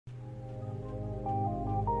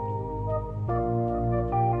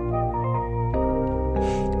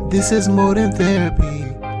This is More Than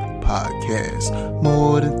Therapy podcast.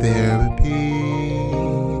 More than therapy.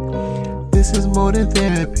 This is More Than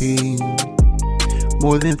Therapy.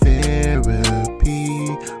 More Than Therapy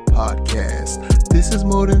podcast. This is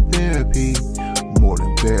More Than Therapy. More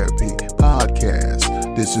Than Therapy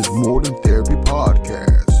podcast. This is More Than Therapy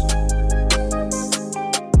podcast.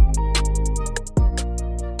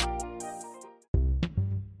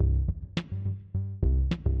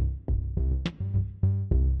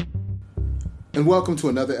 And welcome to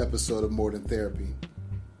another episode of More Than Therapy,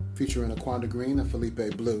 featuring Aquanda Green and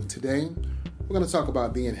Felipe Blue. Today, we're going to talk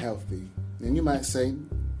about being healthy. And you might say,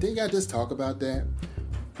 didn't I just talk about that?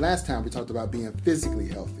 Last time we talked about being physically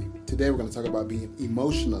healthy. Today, we're going to talk about being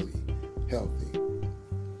emotionally healthy.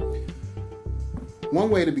 One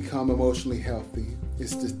way to become emotionally healthy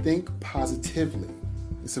is to think positively.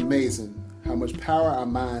 It's amazing how much power our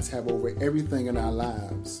minds have over everything in our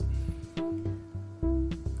lives.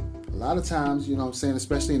 A lot of times,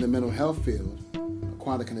 especially in the mental health field,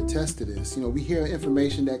 Aquanda can attest to this. We hear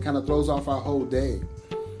information that kind of throws off our whole day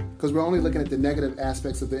because we're only looking at the negative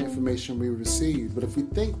aspects of the information we receive. But if we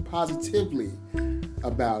think positively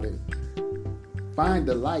about it, find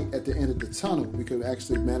the light at the end of the tunnel, we could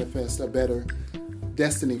actually manifest a better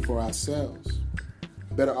destiny for ourselves,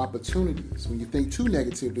 better opportunities. When you think too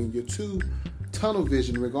negatively and you're too tunnel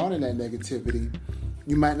vision regarding that negativity,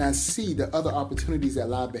 you might not see the other opportunities that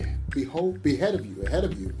lie ahead of you.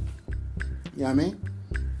 You know what I mean?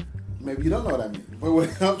 Maybe you don't know what I mean. But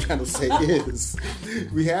what I'm trying to say is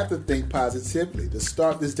we have to think positively. To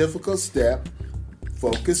start this difficult step,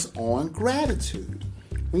 focus on gratitude.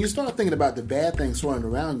 When you start thinking about the bad things swirling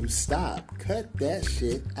around you, stop. Cut that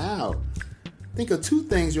shit out. Think of 2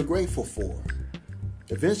 things you're grateful for.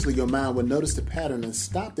 Eventually, your mind will notice the pattern and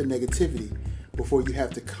stop the negativity before you have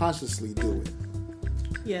to consciously do it.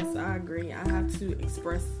 Yes, I agree. I have to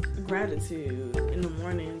express gratitude in the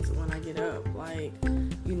mornings when I get up.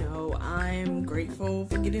 I'm grateful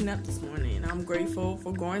for getting up this morning. I'm grateful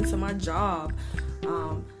for going to my job.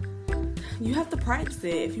 You have to practice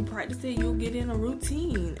it. If you practice it, you'll get in a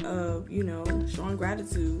routine of, showing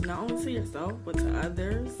gratitude, not only to yourself, but to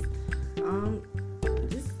others.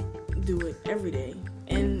 Just do it every day.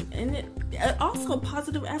 And it also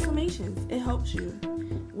positive affirmations. It helps you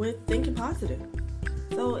with thinking positive.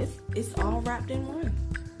 So it's all wrapped in one.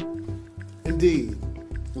 Indeed.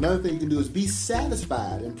 Another thing you can do is be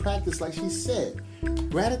satisfied and practice, like she said,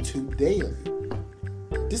 gratitude daily.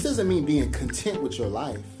 This doesn't mean being content with your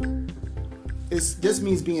life. It just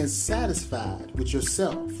means being satisfied with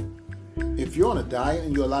yourself. If you're on a diet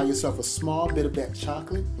and you allow yourself a small bit of that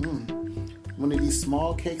chocolate, one of these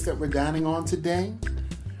small cakes that we're dining on today,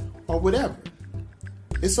 or whatever,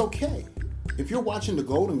 it's okay. If you're watching the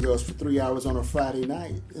Golden Girls for 3 hours on a Friday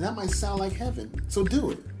night, that might sound like heaven, so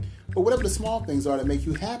do it. But whatever the small things are that make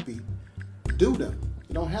you happy, do them.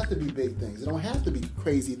 It don't have to be big things. It don't have to be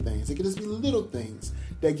crazy things. It can just be little things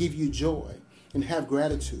that give you joy, and have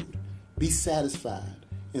gratitude. Be satisfied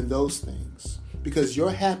in those things because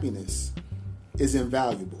your happiness is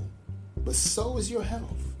invaluable, but so is your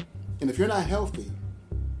health. And if you're not healthy,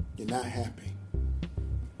 you're not happy.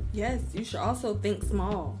 Yes, you should also think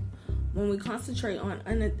small. When we concentrate on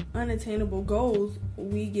unattainable goals,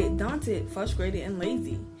 we get daunted, frustrated, and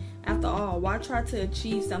lazy. After all, why try to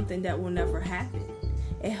achieve something that will never happen?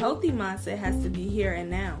 A healthy mindset has to be here and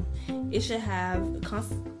now. It should have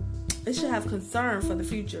concern for the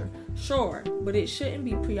future, sure, but it shouldn't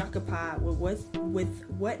be preoccupied with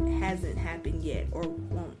what hasn't happened yet or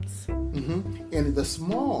won't. And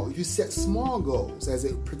if you set small goals as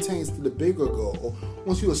it pertains to the bigger goal,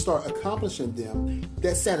 once you start accomplishing them,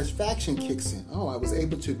 that satisfaction kicks in. Oh, I was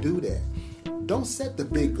able to do that. Don't set the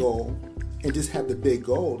big goal and just have the big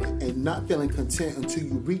goal and not feeling content until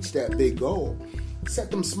you reach that big goal.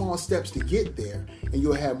 Set them small steps to get there, and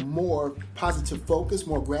you'll have more positive focus,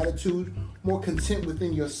 more gratitude, more content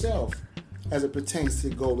within yourself as it pertains to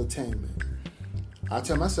goal attainment. I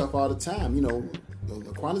tell myself all the time,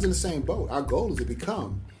 Aquanda's in the same boat. Our goal is to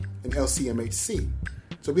become an LCMHC.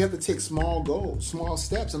 So we have to take small goals, small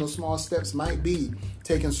steps, and those small steps might be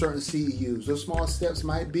taking certain CEUs. Those small steps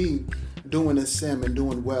might be doing a sim and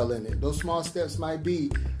doing well in it. Those small steps might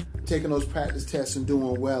be taking those practice tests and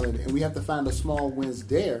doing well in it. And we have to find the small wins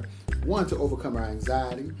there. One, to overcome our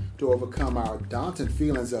anxiety, to overcome our daunting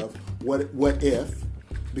feelings of what if,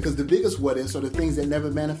 because the biggest what ifs are the things that never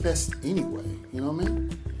manifest anyway. You know what I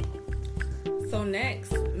mean? So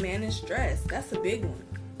next, manage stress. That's a big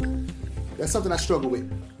one. That's something I struggle with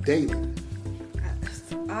daily.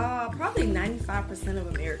 Probably 95% of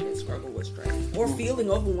Americans struggle with stress or feeling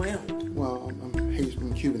overwhelmed. Well,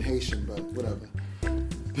 I'm Cuban Haitian, but whatever.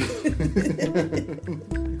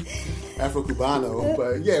 Afro-Cubano,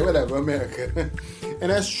 but yeah, whatever, America.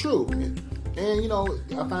 And that's true. And, you know,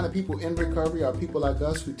 I find that people in recovery are people like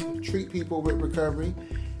us who treat people with recovery,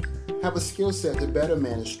 have a skill set to better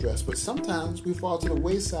manage stress. But sometimes we fall to the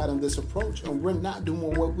wayside in this approach, and we're not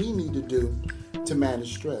doing what we need to do to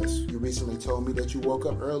manage stress. You recently told me that you woke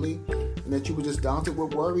up early and that you were just daunted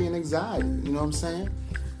with worry and anxiety. You know what I'm saying?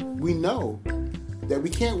 We know that we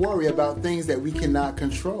can't worry about things that we cannot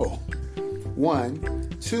control.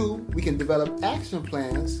 1. 2, we can develop action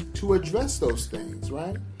plans to address those things,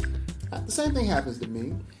 right? The same thing happens to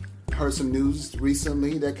me. I heard some news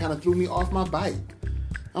recently that kind of threw me off my bike.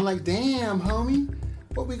 I'm like, damn, homie,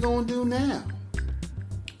 what we gonna do now?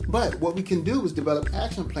 But what we can do is develop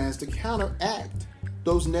action plans to counteract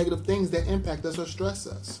those negative things that impact us or stress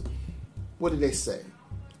us. What do they say?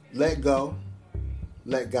 Let go,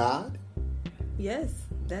 let God. Yes,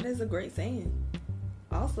 that is a great saying.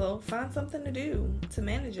 Also, find something to do to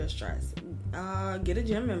manage your stress. Get a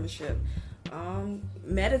gym membership.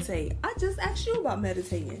 Meditate. I just asked you about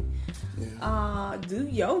meditating. Yeah. Do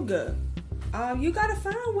yoga. You gotta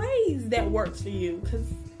find ways that works for you, because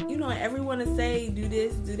you know everyone will say do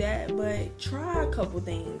this, do that, but try a couple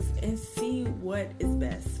things and see what is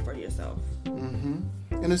best for yourself. Mm-hmm.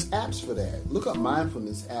 And there's apps for that. Look up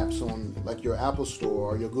mindfulness apps on like your Apple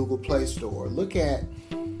Store or your Google Play Store. Look at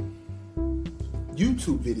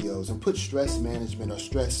YouTube videos and put stress management or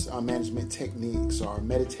stress management techniques or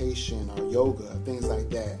meditation or yoga, things like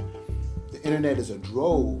that. The internet is a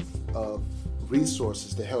drove of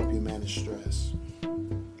resources to help you manage stress.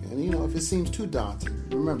 And you know, if it seems too daunting,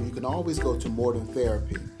 remember you can always go to Modern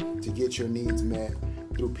Therapy to get your needs met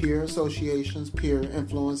through peer associations, peer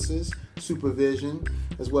influences, supervision,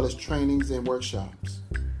 as well as trainings and workshops.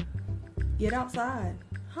 Get outside.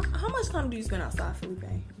 How much time do you spend outside, Felipe?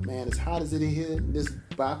 Man, as hot as it is here, this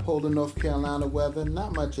bipolar North Carolina weather,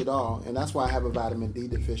 not much at all. And that's why I have a vitamin D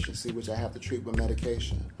deficiency, which I have to treat with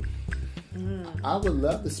medication. I would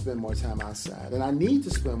love to spend more time outside, and I need to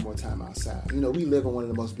spend more time outside. You know, we live in one of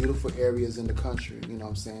the most beautiful areas in the country, you know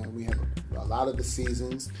what I'm saying? We have a lot of the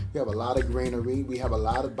seasons, we have a lot of greenery, we have a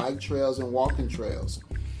lot of bike trails and walking trails.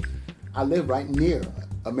 I live right near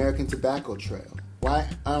American Tobacco Trail. Why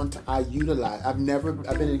aren't I utilized? I've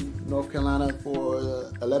been in North Carolina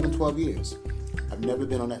for 11, 12 years. I've never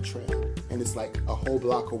been on that trail, and it's like a whole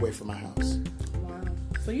block away from my house.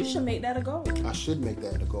 So you should make that a goal. I should make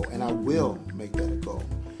that a goal, and I will make that a goal.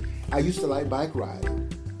 I used to like bike riding.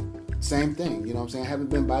 Same thing, you know what I'm saying? I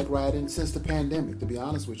haven't been bike riding since the pandemic, to be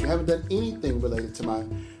honest with you. I haven't done anything related to my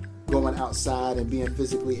going outside and being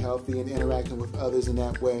physically healthy and interacting with others in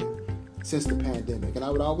that way since the pandemic. And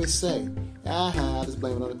I would always say, I just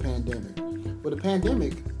blame it on the pandemic. Well, the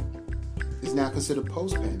pandemic is now considered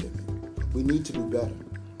post-pandemic. We need to do better.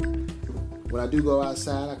 When I do go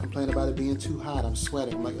outside, I complain about it being too hot. I'm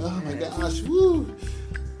sweating. I'm like, oh my gosh, woo.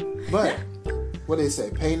 But what do they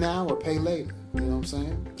say? Pay now or pay later. You know what I'm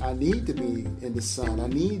saying? I need to be in the sun. I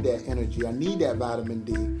need that energy. I need that vitamin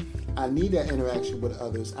D. I need that interaction with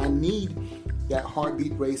others. I need that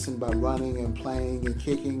heartbeat racing by running and playing and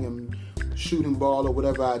kicking and shooting ball or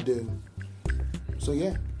whatever I do. So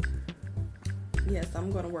yeah. Yes,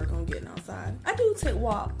 I'm going to work on getting outside. I do take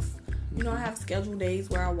walks. You know, I have scheduled days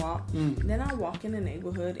where I walk. Then I walk in the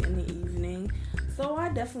neighborhood in the evening. So I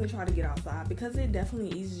definitely try to get outside because it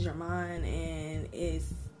definitely eases your mind and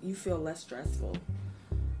you feel less stressful.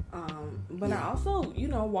 But I also, you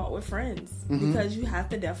know, walk with friends because you have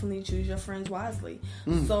to definitely choose your friends wisely.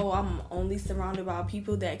 So I'm only surrounded by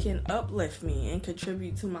people that can uplift me and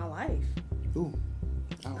contribute to my life. Ooh,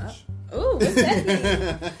 ouch. Ooh, what's that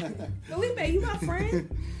mean? Felipe, you my friend?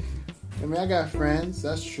 I mean, I got friends,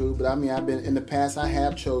 that's true, but I mean, in the past, I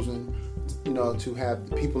have chosen, you know, to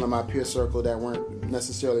have people in my peer circle that weren't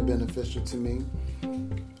necessarily beneficial to me.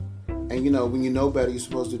 And, you know, when you know better, you're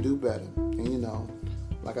supposed to do better. And, you know,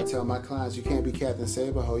 like I tell my clients, you can't be Captain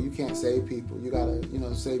Save-A-Ho. You can't save people. You got to, you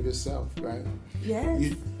know, save yourself, right?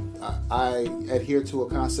 Yes. I adhere to a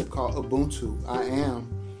concept called Ubuntu. I am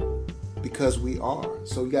because we are.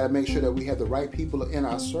 So you got to make sure that we have the right people in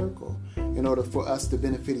our circle in order for us to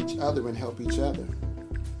benefit each other and help each other.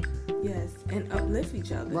 Yes, and uplift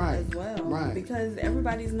each other as well. Right. Because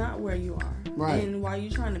everybody's not where you are. Right. And while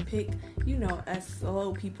you're trying to pick, you know, us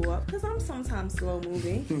slow people up, because I'm sometimes slow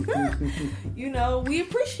moving, you know, we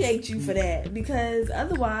appreciate you for that. Because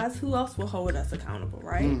otherwise, who else will hold us accountable,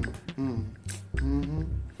 right?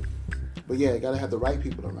 But yeah, you gotta have the right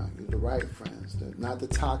people around you, the right friends, not the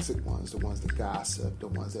toxic ones, the ones that gossip, the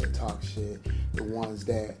ones that talk shit, the ones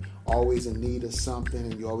that always in need of something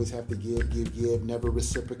and you always have to give, never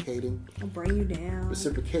reciprocating. I'll bring you down.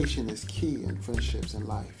 Reciprocation is key in friendships and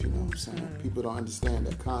life, you know what I'm saying? People don't understand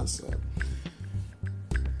that concept.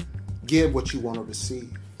 Give what you want to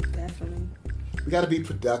receive. Definitely. We gotta be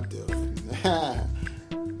productive.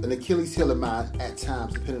 An Achilles heel of mine at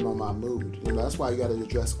times, depending on my mood. You know, that's why you got to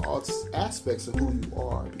address all aspects of who you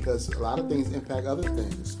are, because a lot of things impact other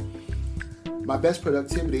things. My best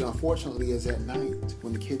productivity, unfortunately, is at night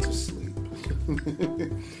when the kids are asleep.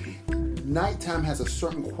 Nighttime has a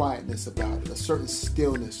certain quietness about it, a certain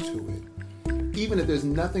stillness to it. Even if there's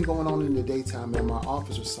nothing going on in the daytime in my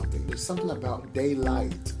office or something, there's something about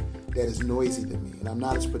daylight that is noisy to me, and I'm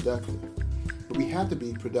not as productive. But we have to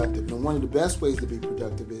be productive. And one of the best ways to be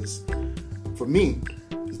productive is, for me,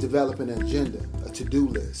 is developing an agenda, a to-do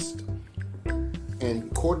list,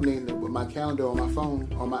 and coordinating it with my calendar on my phone,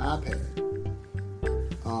 on my iPad.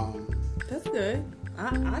 That's good.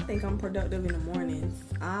 I think I'm productive in the mornings.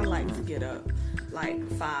 I like to get up like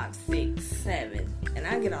 5, 6, 7, and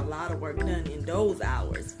I get a lot of work done in those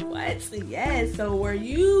hours. What? Yes. So where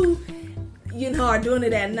you are doing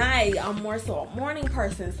it at night, I'm more so a morning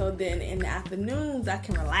person. So then in the afternoons, I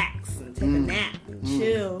can relax and take a nap and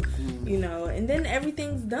chill, and then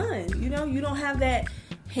everything's done. You don't have that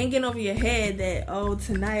hanging over your head that, oh,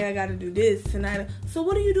 tonight I got to do this, tonight. So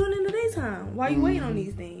what are you doing in the daytime? Why are you waiting on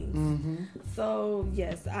these things? Mm-hmm. So,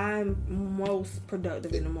 yes, I'm most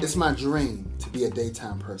productive in the morning. It's my dream to be a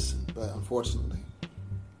daytime person, but unfortunately,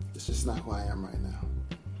 it's just not who I am right now.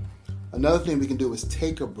 Another thing we can do is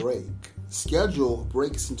take a break. Schedule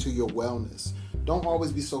breaks into your wellness. Don't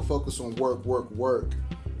always be so focused on work,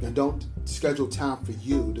 and don't schedule time for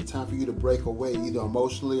you, the time for you to break away, either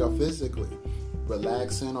emotionally or physically,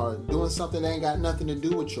 relaxing or doing something that ain't got nothing to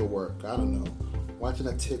do with your work. I don't know, watching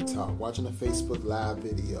a TikTok, watching a Facebook Live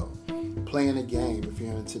video, playing a game if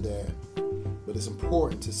you're into that. But it's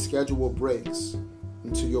important to schedule breaks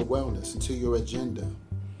into your wellness, into your agenda.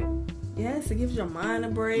 Yes, it gives your mind a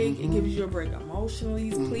break. It gives you a break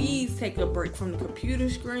emotionally. Please take a break from the computer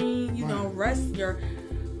screen. Rest your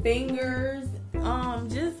fingers.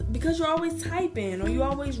 Just because you're always typing or you're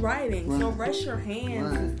always writing. So rest your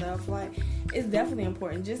hands and stuff. Like, it's definitely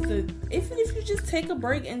important. Just to, if you just take a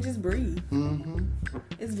break and just breathe.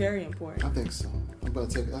 It's very important. I think so. I'm gonna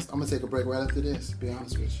take a break right after this, to be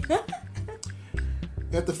honest with you.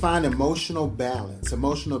 You have to find emotional balance.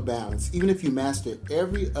 Even if you master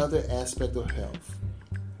every other aspect of health,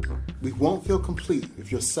 we won't feel complete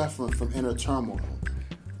if you're suffering from inner turmoil.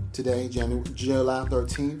 Today, July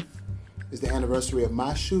 13th, is the anniversary of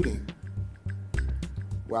my shooting,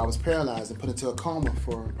 where I was paralyzed and put into a coma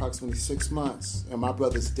for approximately 6 months, and my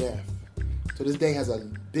brother's death. So this day has a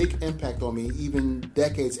big impact on me, even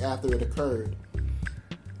decades after it occurred.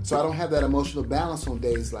 So I don't have that emotional balance on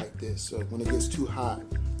days like this. So when it gets too hot,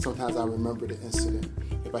 sometimes I remember the incident.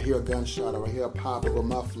 If I hear a gunshot or I hear a pop of a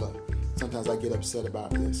muffler, sometimes I get upset about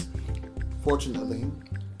this. Fortunately,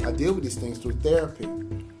 I deal with these things through therapy,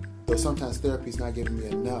 though sometimes therapy is not giving me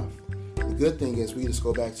enough. The good thing is we just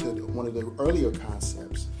go back to one of the earlier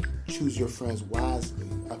concepts, choose your friends wisely.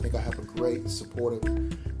 I think I have a great supportive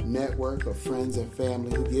network of friends and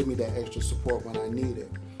family who give me that extra support when I need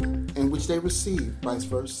it, and which they receive, vice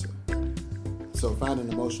versa. So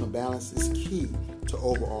finding emotional balance is key to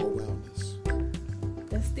overall wellness.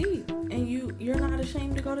 That's deep. And you're not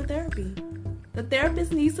ashamed to go to therapy. The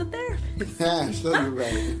therapist needs a therapist. Yeah, sure, you're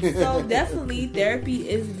right. So definitely therapy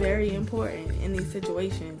is very important in these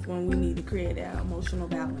situations when we need to create that emotional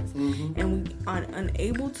balance. And we are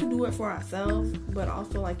unable to do it for ourselves, but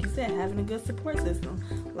also, like you said, having a good support system.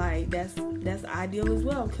 Like that's ideal as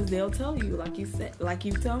well, because they'll tell you, like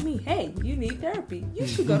you tell me, hey, you need therapy. You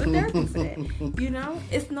should go to therapy for that.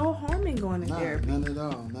 It's no harm in going to therapy. None at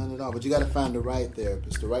all. But you got to find the right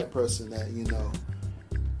therapist, the right person that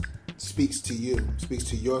speaks to you, speaks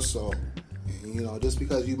to your soul. And, just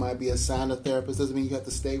because you might be assigned a therapist doesn't mean you have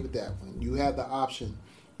to stay with that one. You have the option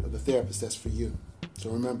of the therapist that's for you. So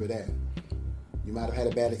remember that. You might have had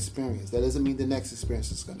a bad experience. That doesn't mean the next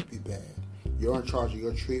experience is going to be bad. You're in charge of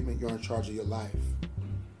your treatment. You're in charge of your life.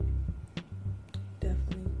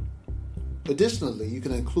 Definitely. Additionally, you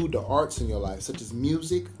can include the arts in your life, such as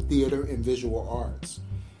music, theater, and visual arts.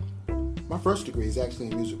 My first degree is actually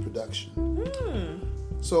in music production.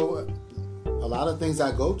 So a lot of things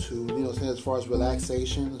I go to, as far as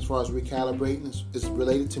relaxation, as far as recalibrating, is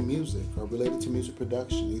related to music or related to music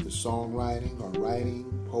production, either songwriting or writing,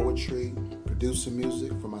 poetry, producing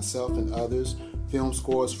music for myself and others, film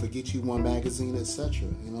scores for Geechee One magazine, etc.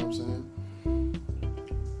 You know what I'm saying?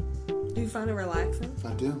 Do you find it relaxing?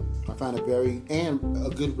 I do. I find it and a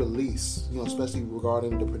good release, you know, especially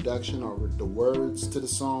regarding the production or the words to the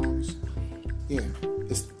songs. Yeah,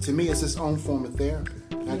 to me, it's its own form of therapy.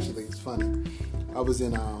 Actually, it's funny. I was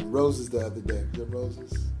in Roses the other day. Was it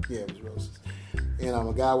Roses? Yeah, it was Roses. And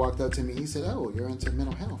a guy walked up to me. He said, "Oh, you're into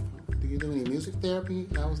mental health. Do you do any music therapy?"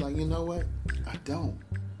 And I was like, "You know what? I don't,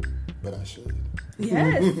 but I should."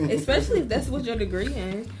 Yes, especially if that's what your degree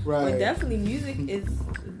in. Right. But definitely, music is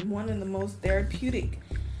one of the most therapeutic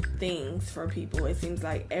things for people. It seems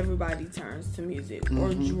like everybody turns to music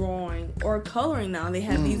or drawing or coloring now. They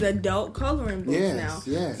have these adult coloring books now.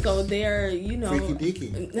 Yes. So they're, you know, freaky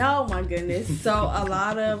deaky. Oh my goodness. So a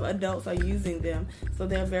lot of adults are using them. So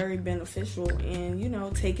they're very beneficial in, you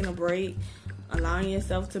know, taking a break, allowing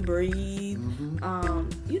yourself to breathe.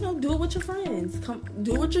 You know, do it with your friends.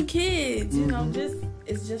 Do it with your kids. You know,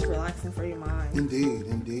 it's just relaxing for your mind. Indeed.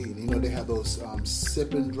 You know, they have those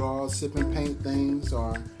sip and paint things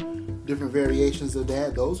or different variations of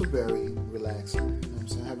that. Those are very relaxing. You know what I'm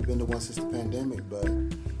saying? I haven't been to one since the pandemic, but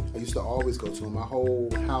I used to always go to them. My whole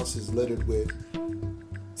house is littered with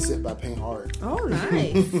sip by paint art. Oh,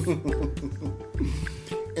 nice.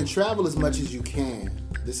 And travel as much as you can.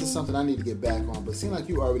 This is something I need to get back on, but it seems like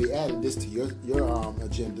you already added this to your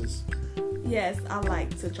agendas. Yes, I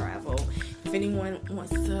like to travel. If anyone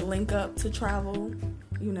wants to link up to travel,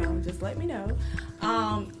 you know, just let me know.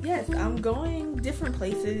 Yes, I'm going different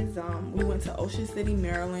places. We went to Ocean City,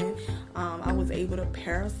 Maryland. I was able to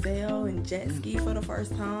parasail and jet ski for the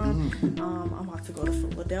first time. I'm about to go to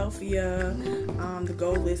Philadelphia. The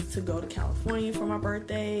goal is to go to California for my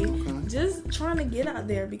birthday. Okay. Just trying to get out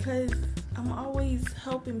there because I'm always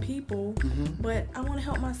helping people, but I want to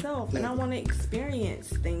help myself and I want to experience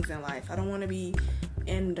things in life. I don't want to be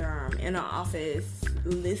in an office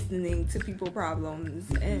listening to people's problems.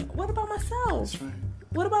 And what about myself? That's right.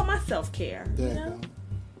 What about my self-care? There you know?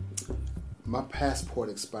 go. My passport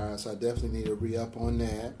expired, so I definitely need to re-up on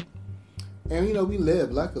that. And, you know,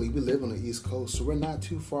 luckily we live on the East Coast, so we're not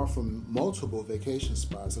too far from multiple vacation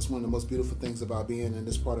spots. That's one of the most beautiful things about being in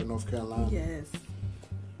this part of North Carolina. Yes.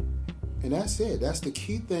 And that's it. That's the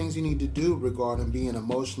key things you need to do regarding being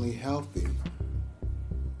emotionally healthy.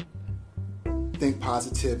 Think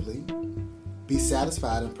positively. Be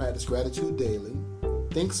satisfied and practice gratitude daily.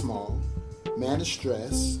 Think small. Manage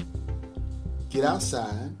stress. Get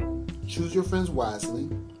outside. Choose your friends wisely.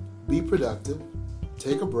 Be productive.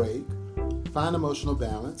 Take a break. Find emotional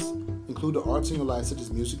balance. Include the arts in your life such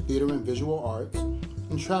as music, theater, and visual arts.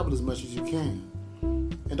 And travel as much as you can.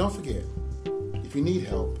 And don't forget, if you need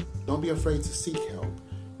help, don't be afraid to seek help.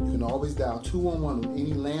 You can always dial 211 on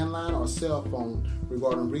any landline or cell phone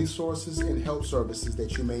regarding resources and help services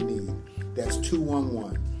that you may need. That's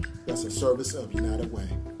 211. That's a service of United Way.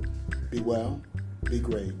 Be well, be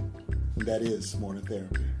great, and that is More Than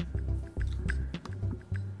Therapy.